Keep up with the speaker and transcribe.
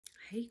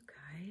Hey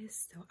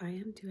guys, so I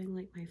am doing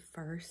like my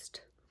first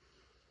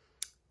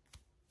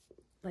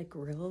like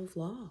real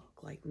vlog,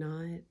 like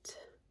not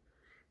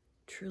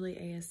truly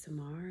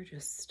ASMR,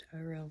 just a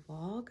real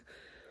vlog.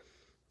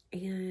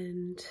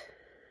 And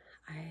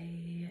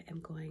I am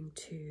going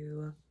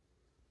to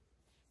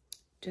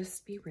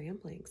just be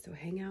rambling. So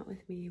hang out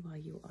with me while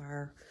you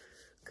are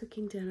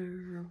cooking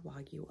dinner,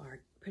 while you are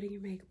putting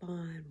your makeup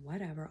on,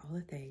 whatever, all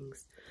the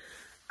things.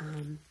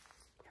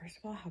 First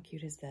of all, how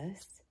cute is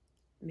this?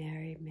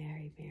 Merry,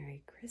 Merry,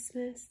 Merry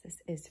Christmas.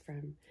 This is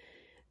from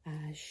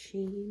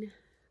Shein.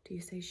 Do you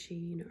say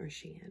Shein or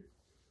Shein?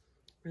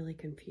 Really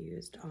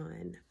confused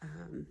on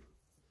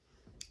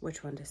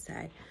which one to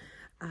say.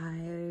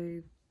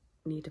 I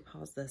need to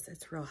pause this.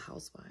 It's Real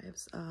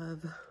Housewives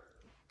of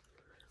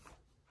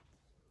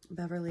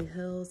Beverly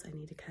Hills. I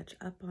need to catch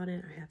up on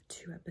it. I have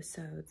 2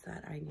 episodes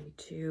that I need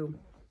to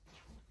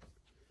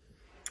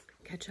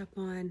catch up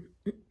on.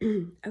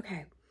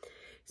 Okay,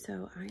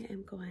 so I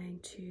am going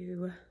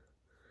to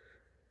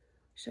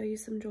show you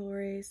some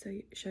jewelry,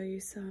 show you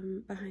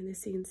some behind the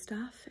scenes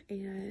stuff,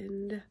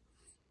 and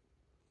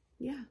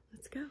yeah,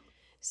 let's go.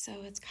 So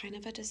it's kind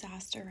of a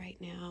disaster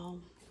right now.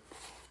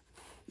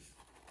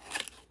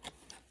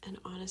 And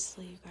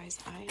honestly, you guys,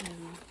 I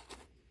am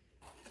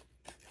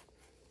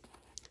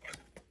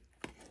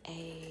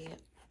a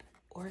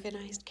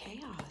organized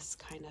chaos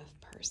kind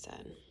of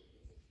person.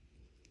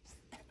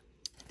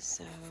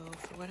 So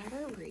for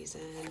whatever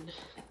reason,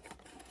 I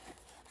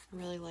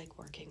really like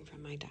working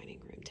from my dining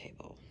room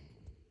table.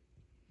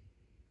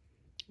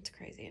 It's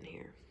crazy in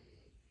here.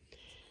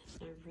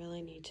 And I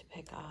really need to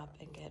pick up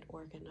and get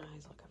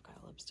organized. Look, I've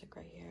got lipstick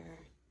right here.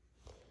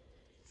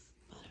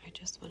 But I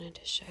just wanted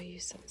to show you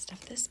some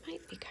stuff. This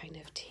might be kind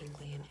of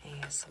tingly and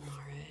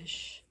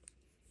ASMR-ish.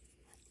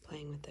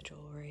 Playing with the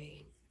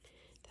jewelry.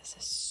 This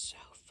is so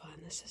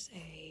fun. This is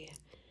a,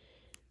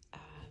 I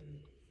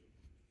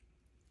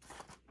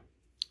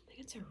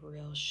think it's a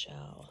real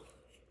shell.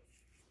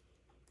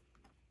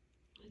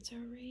 It's a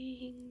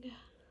ring.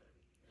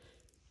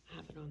 I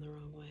have it on the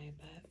wrong way,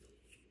 but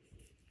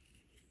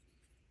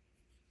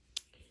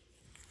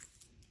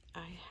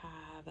I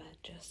have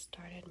just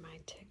started my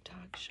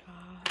TikTok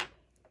shop.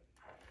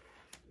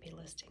 I'll be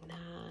listing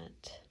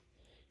that.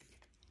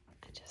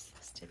 I just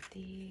listed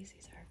these.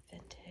 These are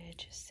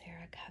vintage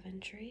Sarah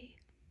Coventry.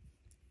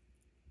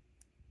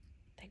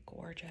 They're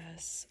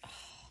gorgeous.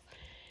 Oh.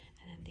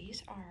 And then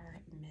these are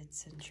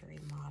mid-century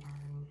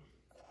modern.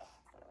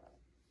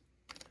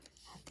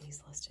 I have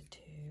these listed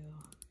too.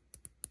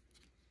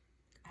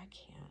 I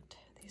can't.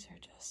 These are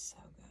just so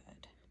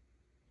good.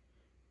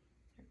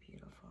 They're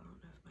beautiful. I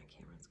don't know if my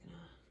camera's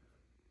gonna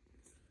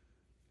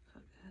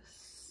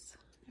focus.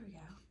 There we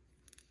go.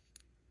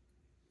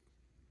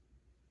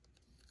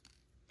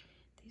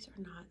 These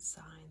are not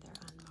signed,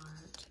 they're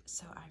unmarked.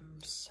 So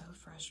I'm so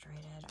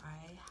frustrated.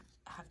 I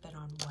have been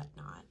on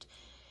Whatnot,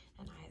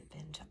 and I have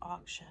been to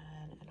auction,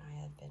 and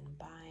I have been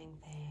buying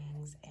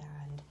things,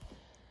 and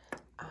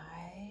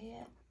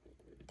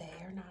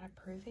they are not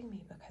approving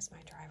me because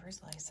my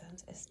driver's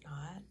license is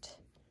not,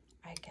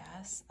 I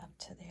guess, up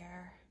to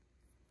their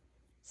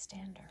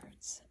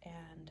standards.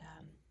 And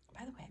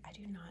by the way, I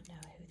do not know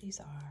who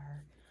these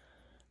are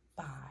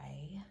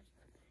by,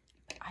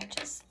 but I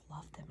just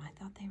love them. I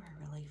thought they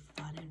were really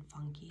fun and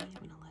funky. I'm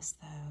gonna list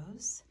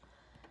those.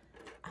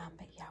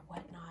 But yeah,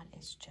 Whatnot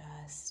is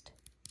just,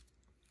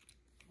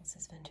 this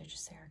is vintage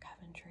Sarah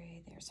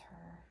Coventry. There's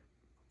her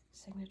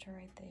signature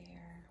right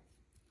there,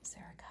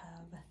 Sarah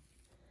Cove.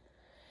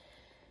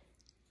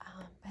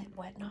 But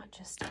Whatnot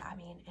just, I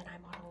mean, and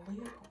I'm on a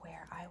loop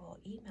where I will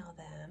email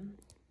them.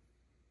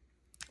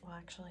 Well,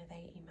 actually,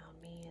 they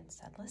emailed me and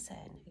said, listen,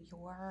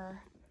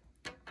 your,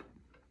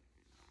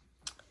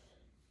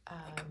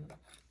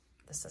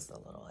 this is the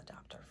little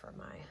adapter for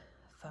my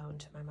phone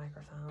to my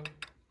microphone.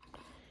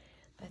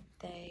 But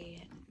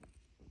they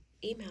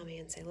email me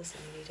and say, listen,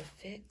 you need to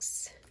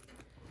fix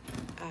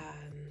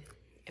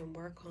and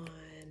work on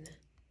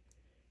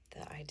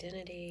the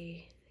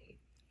identity,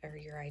 or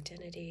your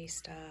identity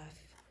stuff,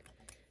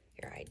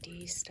 your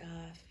ID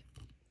stuff,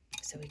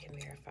 so we can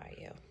verify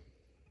you.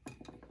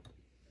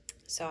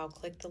 So I'll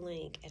click the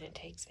link and it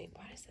takes me,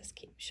 why does this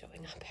keep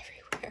showing up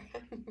everywhere?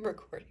 I'm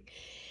recording.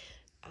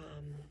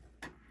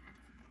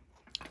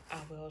 I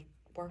will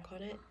work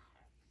on it,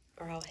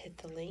 or I'll hit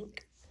the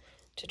link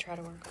to try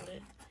to work on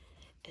it.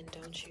 And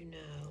don't you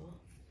know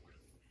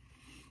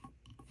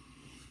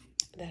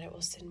that it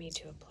will send me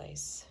to a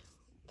place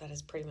that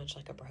is pretty much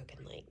like a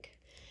broken link.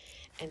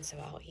 And so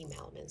I'll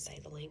email them and say,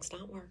 the link's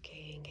not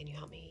working. Can you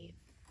help me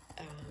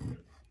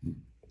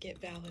get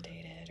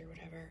validated or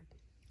whatever?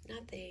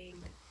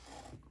 Nothing.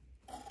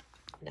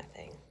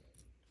 Nothing.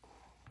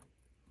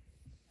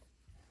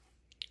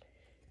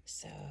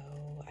 So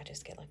I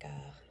just get like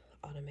a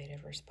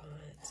automated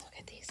response. Look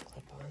at these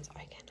clip-ons.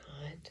 I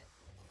cannot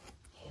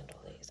handle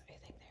these. I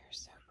think they're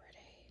so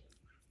pretty.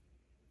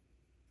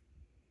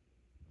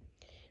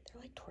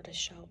 They're like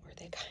tortoiseshell, or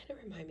they kind of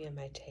remind me of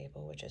my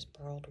table, which is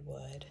burled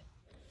wood.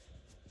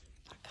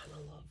 That kind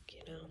of look,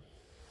 you know.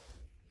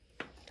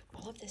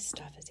 all of this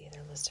stuff is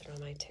either listed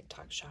on my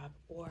TikTok shop,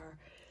 or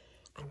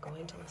I'm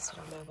going to list it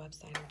on my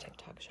website or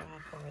TikTok shop,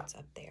 or it's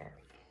up there.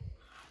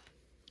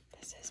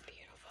 This is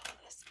beautiful.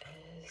 This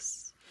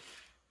is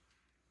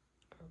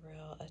a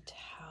real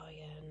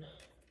Italian.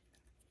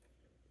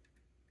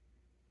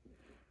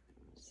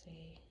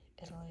 See,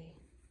 Italy.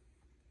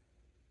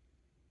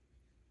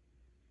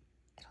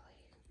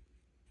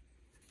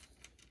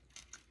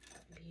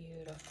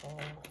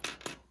 Beautiful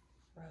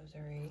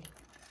rosary.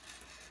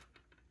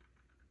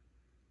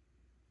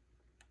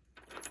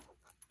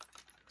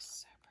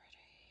 So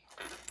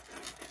pretty.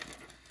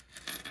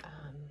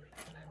 And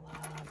I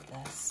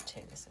love this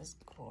too. This is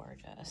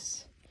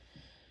gorgeous.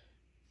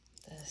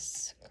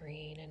 This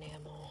green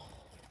enamel.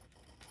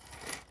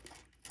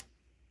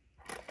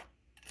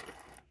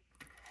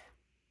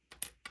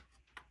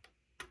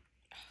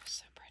 Oh,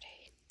 so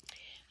pretty.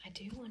 I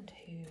do want to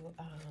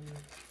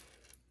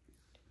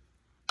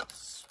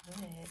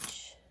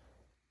switch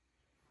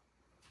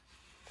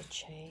the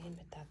chain,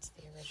 but that's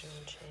the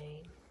original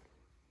chain.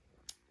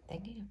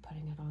 Thinking of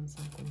putting it on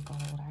something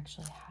gold. I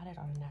actually had it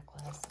on a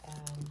necklace,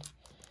 and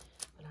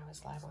when I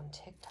was live on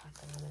TikTok,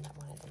 the woman that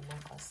wanted the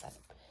necklace said,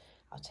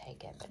 I'll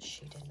take it, but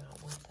she did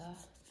not want the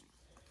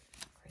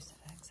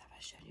crucifix. Have I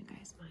shown you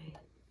guys my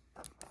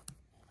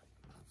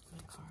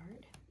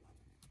card?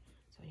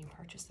 So when you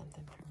purchase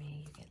something from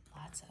me, you get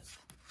lots of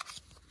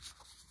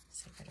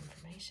secret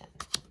information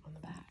on the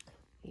back.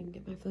 You can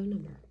get my phone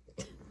number.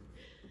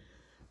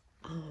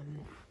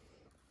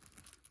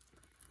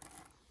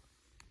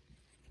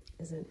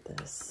 Isn't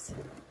this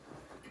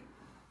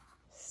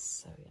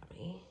so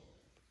yummy?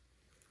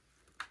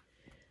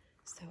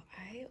 So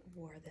I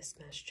wore this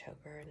mesh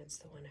choker, and it's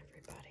the one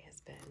everybody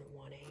has been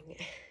wanting,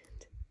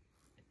 and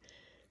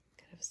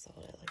could have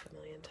sold it like a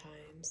million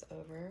times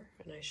over,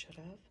 and I should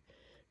have.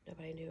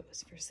 Nobody knew it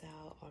was for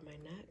sale on my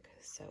neck,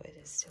 so it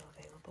is still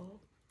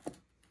available.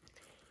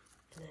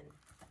 And then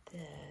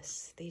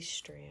these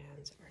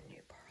strands are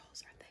new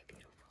pearls. Aren't they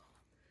beautiful?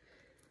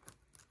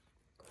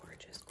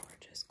 Gorgeous,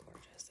 gorgeous,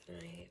 gorgeous. And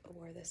I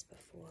wore this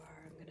before.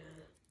 I'm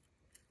gonna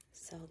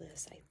sell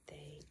this, I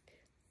think.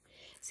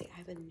 See, I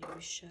have a new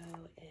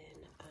show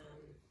in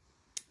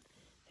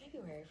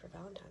February for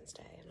Valentine's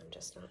Day, and I'm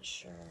just not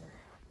sure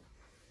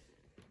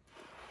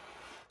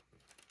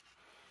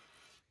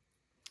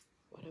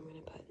what I'm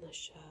gonna put in the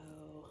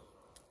show.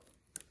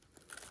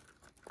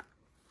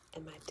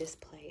 And my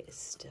display is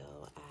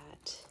still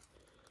at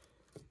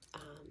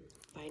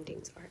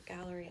Findings Art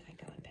Gallery. I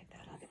go and pick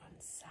that up on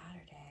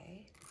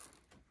Saturday.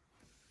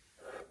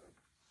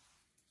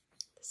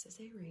 This is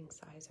a ring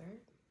sizer.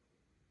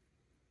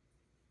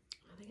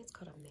 I think it's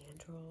called a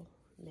mandrel.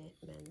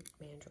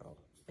 Mandrel.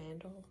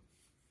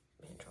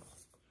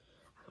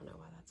 I don't know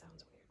why that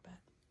sounds weird, but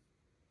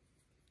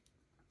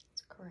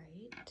it's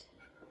great.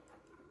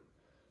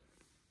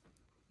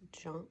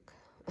 Junk.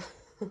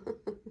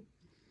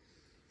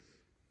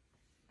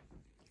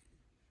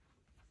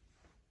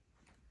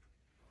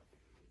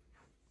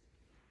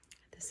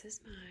 This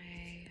is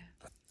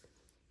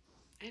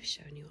I've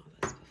shown you all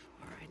this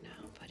before, I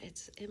know, but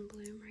it's in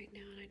bloom right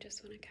now, and I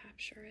just want to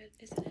capture it.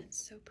 Isn't it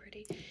so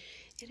pretty?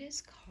 It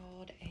is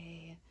called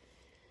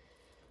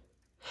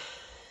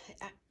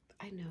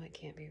I know it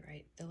can't be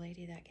right. The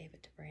lady that gave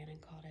it to Brandon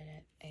called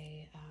it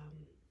a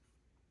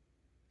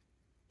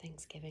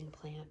Thanksgiving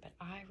plant, but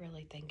I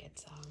really think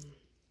it's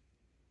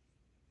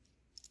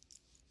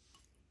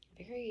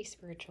very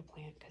spiritual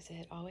plant, because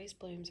it always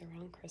blooms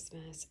around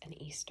Christmas and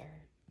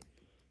Easter.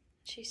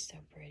 She's so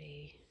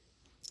pretty.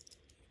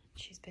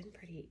 She's been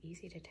pretty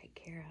easy to take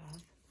care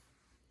of.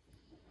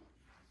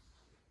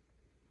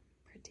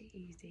 Pretty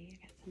easy.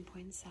 I got some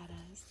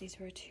poinsettias. These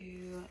were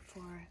 2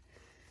 for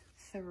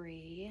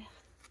 $3.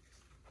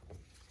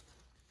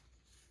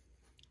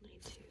 I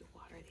need to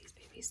water these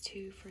babies.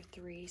 2 for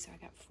 $3, so I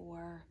got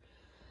 4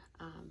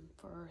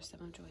 for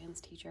some of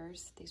Joanne's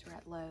teachers. These were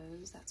at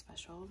Lowe's, that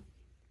special.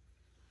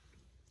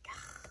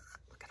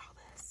 Look at all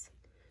this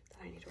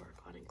that I need to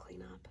work on and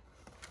clean up.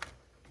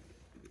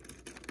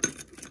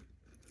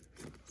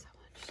 So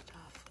much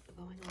stuff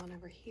going on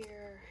over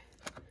here.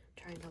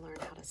 Trying to learn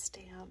how to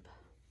stamp.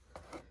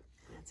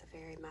 And it's a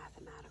very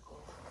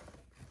mathematical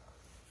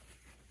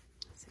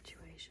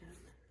situation.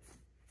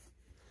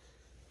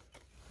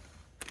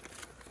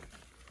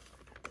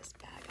 Got this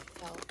bag of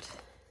felt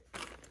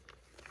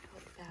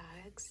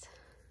bags.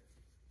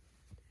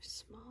 They're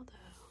small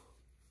though.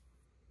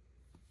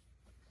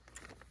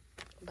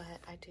 But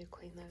I do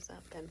clean those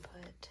up and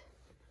put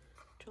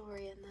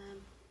jewelry in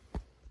them.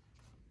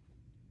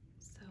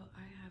 So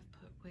I have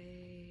put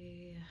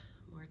way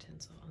more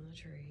tinsel on the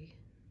tree.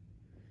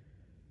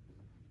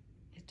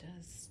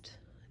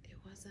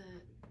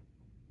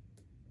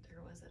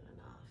 There wasn't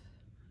enough.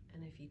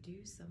 And if you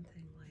do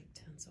something like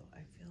tinsel,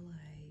 I feel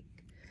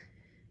like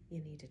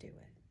you need to do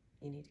it.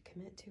 You need to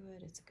commit to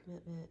it. It's a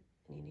commitment,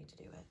 and you need to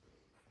do it.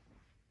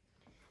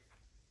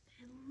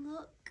 And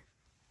look,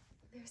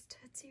 there's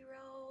Tootsie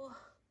Roll.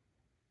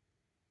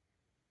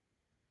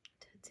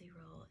 Tootsie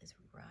Roll is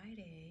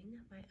riding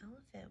my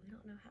elephant. We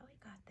don't know how he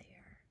got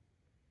there.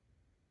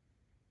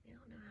 We don't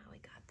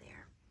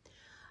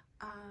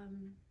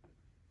And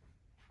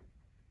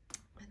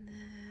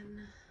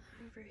then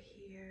over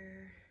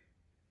here,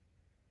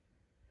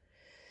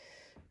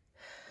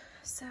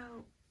 so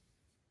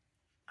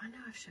I know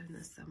I've shown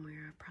this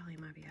somewhere, probably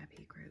my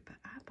VIP group, but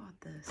I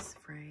bought this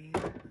frame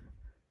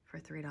for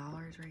 $3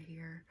 right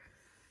here.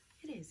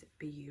 It is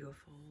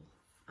beautiful.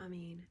 I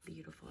mean,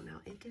 beautiful. Now,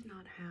 it did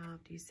not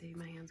have, do you see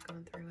my hands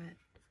going through it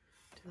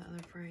to the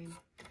other frame?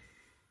 It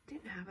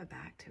didn't have a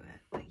back to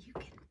it, but you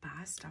can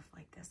buy stuff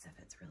like this if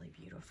it's really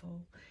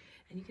beautiful,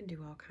 and you can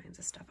do all kinds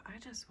of stuff. I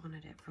just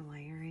wanted it for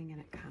layering, and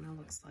it kind of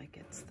looks like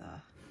it's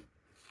the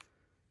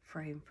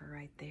frame for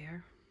right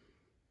there.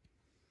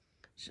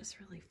 It's just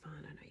really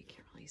fun. I know you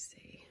can't really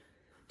see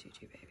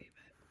Juju Baby,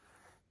 but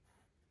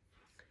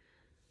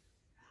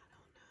I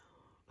don't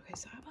know. Okay,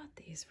 so I bought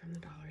these from the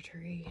Dollar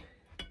Tree,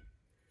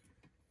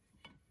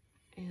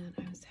 and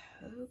I was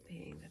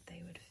hoping that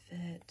they would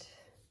fit.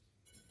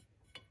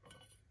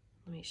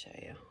 Let me show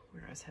you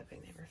where I was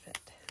hoping they would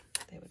fit.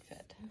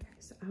 Okay,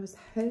 so I was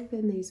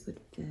hoping these would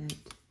fit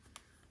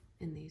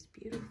in these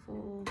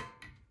beautiful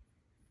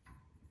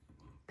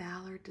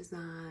Ballard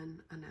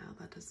design. I know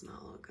that does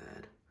not look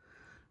good,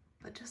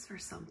 but just for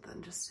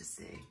something, just to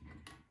see.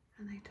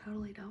 And they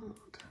totally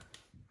don't.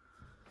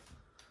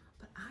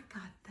 But I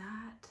got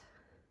that.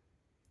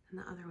 And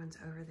the other one's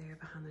over there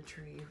behind the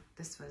tree.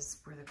 This was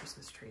where the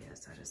Christmas tree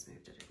is, so I just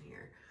moved it in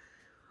here.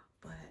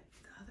 But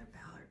the other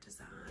Ballard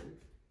design,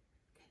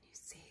 can you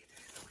see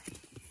through the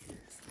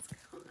leaves? What's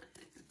going on?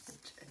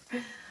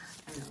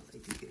 I don't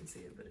think you can see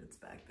it, but it's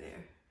back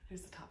there.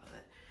 There's the top of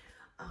it.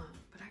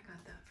 But I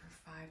got that for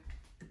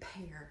the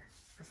pair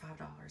for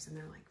 $5, and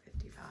they're like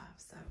 55,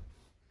 so.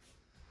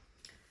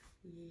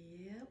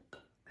 Yep.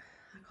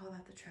 I call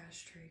that the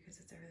trash tree because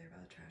it's over there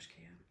by the trash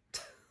can.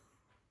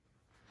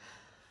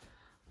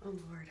 Oh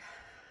Lord,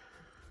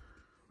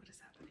 what is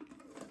happening?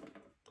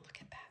 Look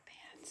at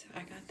Batman. So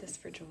I got this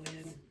for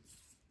Julian.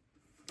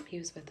 He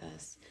was with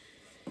us,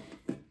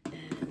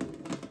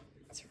 and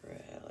it's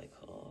really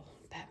cool.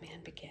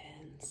 Batman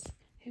Begins.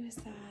 Who is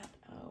that?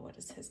 Oh, what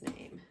is his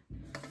name?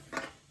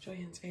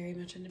 Julian's very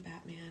much into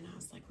Batman. I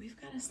was like, we've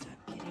got to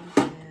stop getting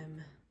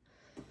him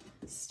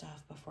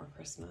stuff before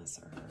Christmas,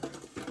 or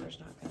there's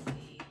not going to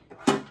be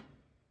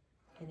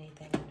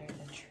anything under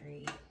the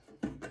tree.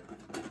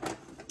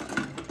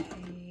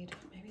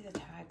 Maybe the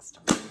tag's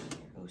still in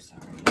here. Oh,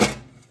 sorry.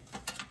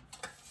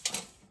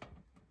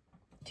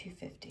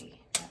 $2.50.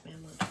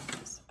 Batman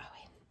lunches. Oh,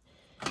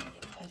 he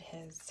put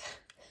his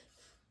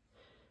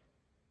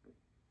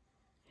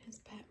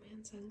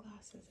Batman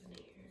sunglasses in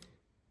here.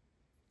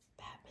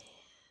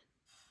 Batman.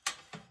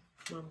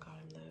 Mom got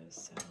him those.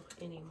 So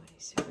anyway,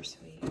 super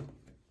sweet.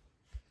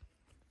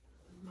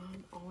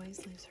 Mom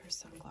always leaves her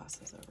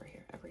sunglasses over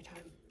here every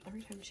time.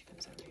 Every time she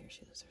comes over here,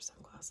 she leaves her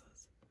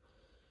sunglasses.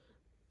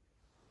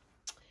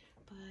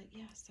 But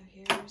yeah, so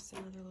here's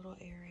another little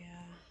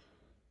area.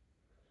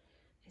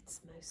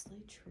 It's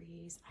mostly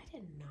trees. I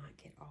did not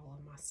get all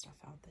of my stuff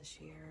out this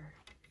year.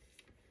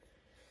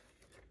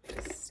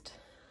 Just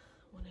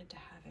wanted to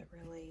have it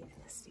really,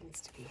 and this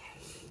needs to be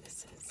hanging.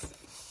 This is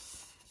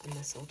a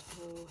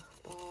mistletoe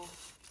ball.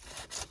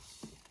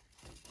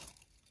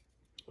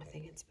 I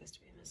think it's supposed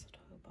to be a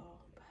mistletoe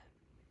ball, but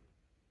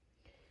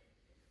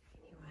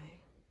anyway,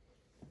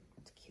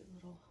 it's a cute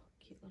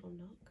little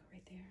nook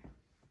right there.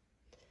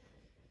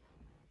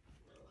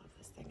 I love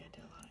this thing. I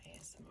do a lot of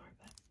ASMR,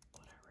 but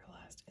what I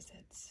realized is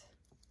it's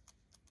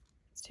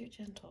too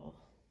gentle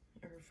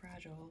or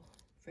fragile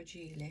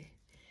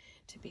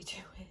to be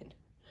doing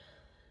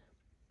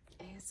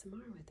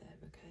ASMR with it,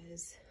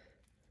 because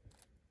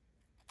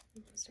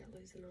I'm gonna start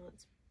losing all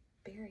its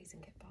berries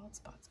and get bald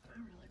spots. But I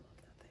really love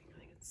that thing. I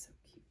think it's so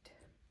cute.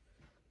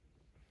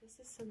 This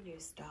is some new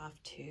stuff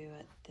too.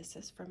 This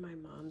is from my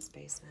mom's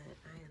basement.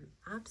 I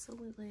am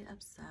absolutely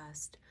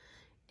obsessed.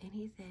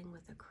 Anything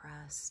with a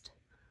crest,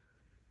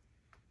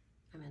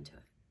 I'm into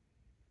it.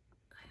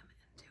 I am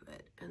into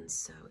it. And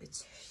so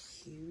it's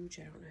huge.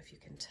 I don't know if you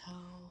can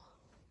tell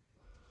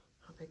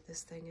how big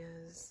this thing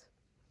is.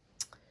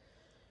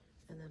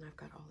 And then I've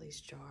got all these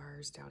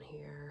jars down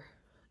here.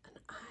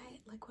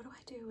 And what do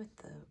I do with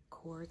the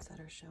cords that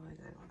are showing?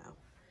 I don't know.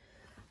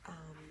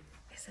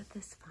 Is it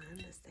this fun,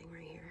 this thing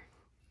right here?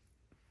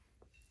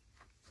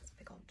 This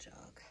big old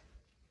jug.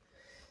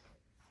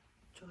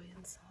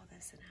 Julian saw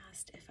this and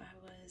asked if I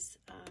was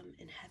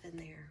in heaven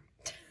there.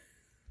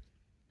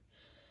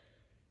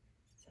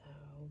 So,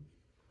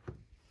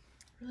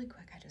 really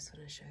quick, I just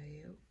want to show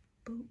you.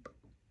 Boop.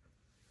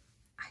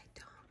 I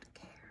don't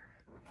care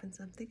when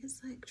something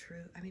is like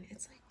true. I mean,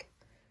 it's like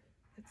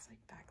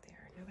back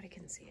there. Nobody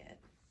can see it.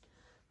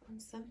 When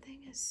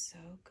something is so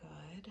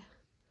good,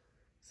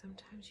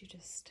 sometimes you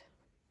just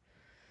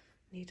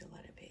need to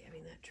let it be. I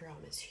mean, that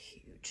drum is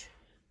huge.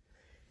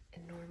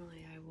 And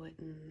normally I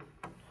wouldn't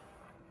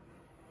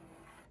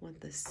want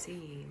the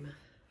seam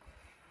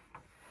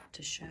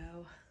to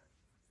show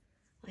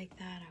like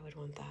that. I would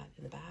want that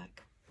in the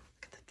back.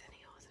 Look at the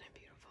finial, isn't it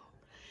beautiful?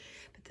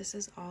 But this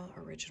is all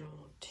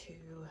original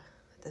to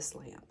this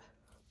lamp.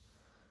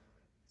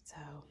 So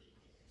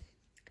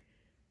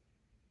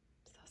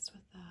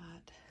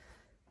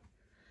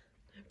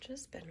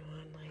just been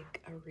on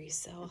like a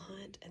resale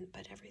hunt,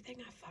 but everything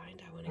I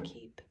find I want to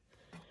keep.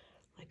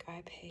 Like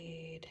I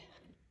paid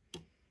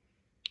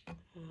 $1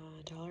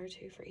 or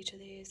 $2 for each of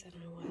these, and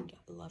I would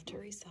love to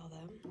resell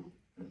them.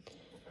 But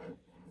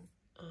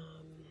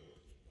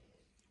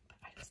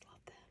I just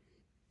love them.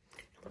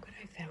 And look what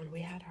I found.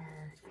 We had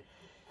our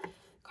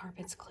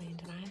carpets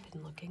cleaned, and I had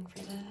been looking for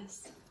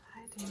this.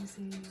 Hi,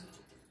 Daisy.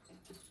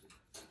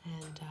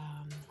 And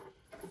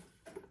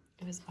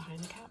it was behind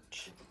the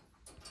couch.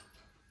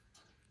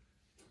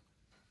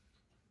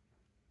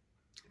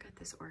 I got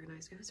this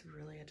organized. It was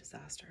really a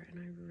disaster, and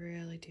I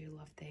really do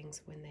love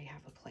things when they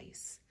have a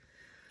place.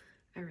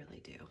 I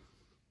really do.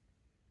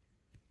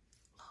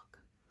 Look,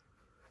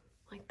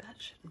 like that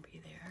shouldn't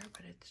be there,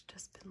 but it's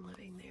just been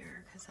living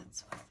there because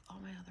it's with all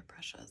my other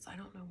brushes. I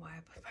don't know why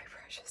I put my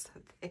brushes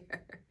up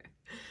there,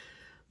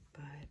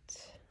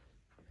 but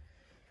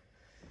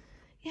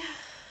yeah.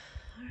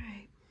 All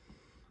right.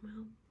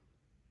 Well,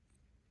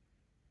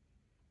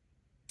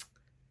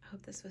 I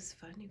hope this was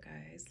fun, you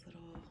guys.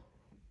 Little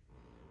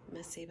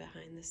messy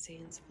behind the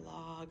scenes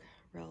vlog,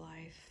 real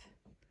life.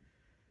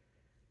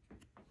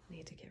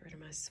 Need to get rid of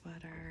my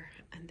sweater.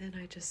 And then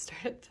I just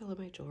started filling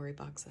my jewelry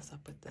boxes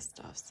up with this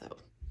stuff. So,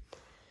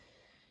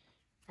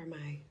 or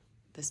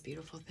this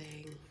beautiful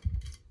thing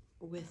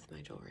with my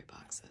jewelry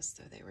boxes.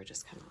 So they were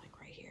just kind of like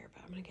right here,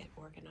 but I'm going to get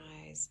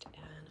organized.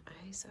 And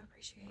I so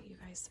appreciate you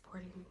guys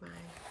supporting my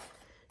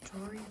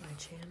jewelry, my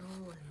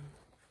channel, and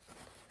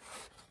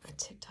my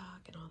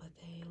TikTok and all the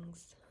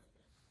things.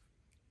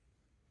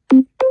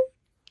 I'm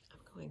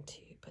going to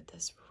put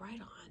this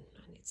right on.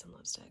 I need some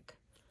lipstick.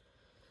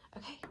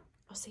 Okay,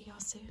 I'll see y'all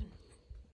soon.